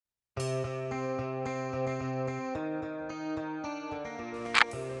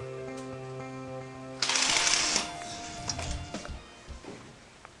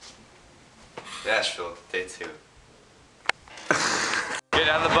Nashville, day 2. Get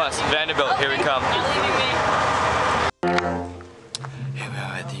on the bus, Vanderbilt, here we come. Here we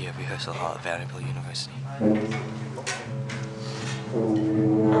are at the rehearsal hall at Vanderbilt University.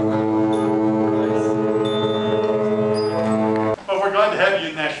 Well, we're glad to have you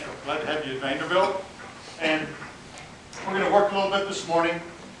in Nashville, glad to have you at Vanderbilt, and we're going to work a little bit this morning.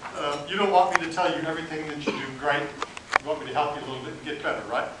 You don't want me to tell you everything that you do great. You want me to help you a little bit and get better,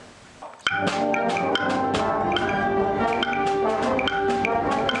 right?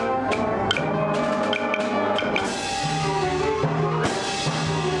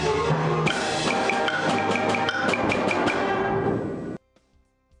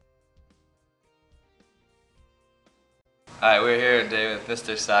 Alright, we're here today with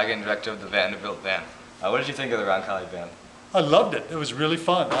Mr. Sagan, director of the Vanderbilt Band. What did you think of the Roncalli Band? I loved it. It was really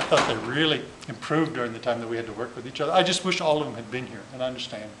fun. I thought they really improved during the time that we had to work with each other. I just wish all of them had been here, and I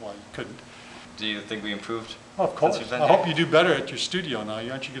understand why you couldn't. Do you think we improved? Oh, of course. I hope you do better at your studio now.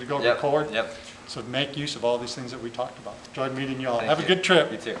 Aren't you going to go record? Yep. So make use of all these things that we talked about. Enjoyed meeting you all. Have a good trip.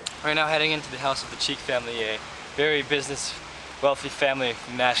 You too. We're now heading into the house of the Cheek family, a very business wealthy family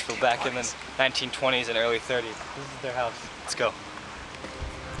from Nashville back in the 1920s and early 30s. This is their house. Let's go.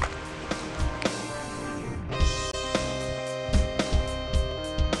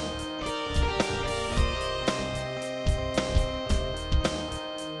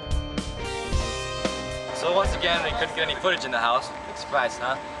 So once again, we couldn't get any footage in the house. Big surprise,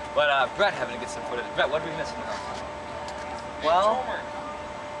 huh? But Brett having to get some footage. Brett, what did we miss in the house? Well,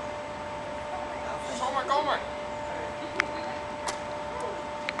 Gomer.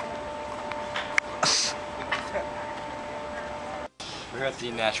 We're at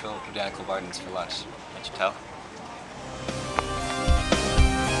the Nashville Botanical Gardens for lunch. Can't you tell?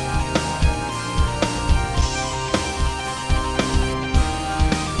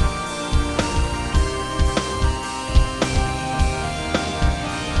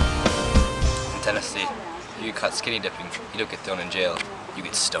 In Tennessee, you get caught skinny dipping, you don't get thrown in jail, you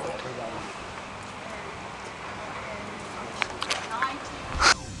get stoned.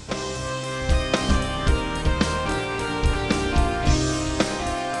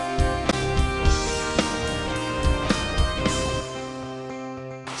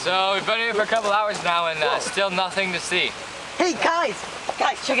 So we've been here for a couple hours now and still nothing to see. Hey guys,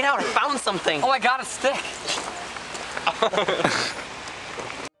 check it out, I found something. Oh, I got a stick.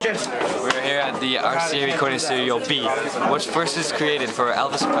 We're here at the RCA recording studio B, which first was created for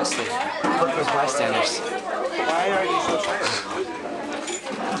Elvis Presley. Those bystanders. Why are you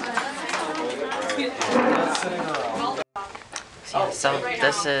so So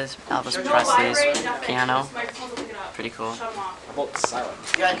this is Elvis Presley's piano. Pretty cool. About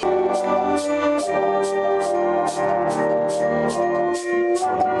silence.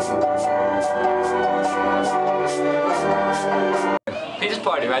 Pizza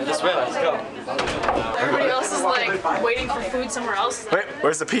party right this way, let's go. Everybody else is like waiting for food somewhere else. Wait,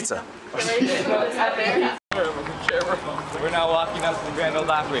 where's the pizza? We're now walking up to the Grand Ole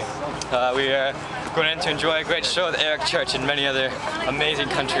Opry. We are going in to enjoy a great show with Eric Church and many other amazing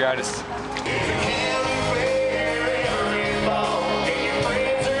country artists.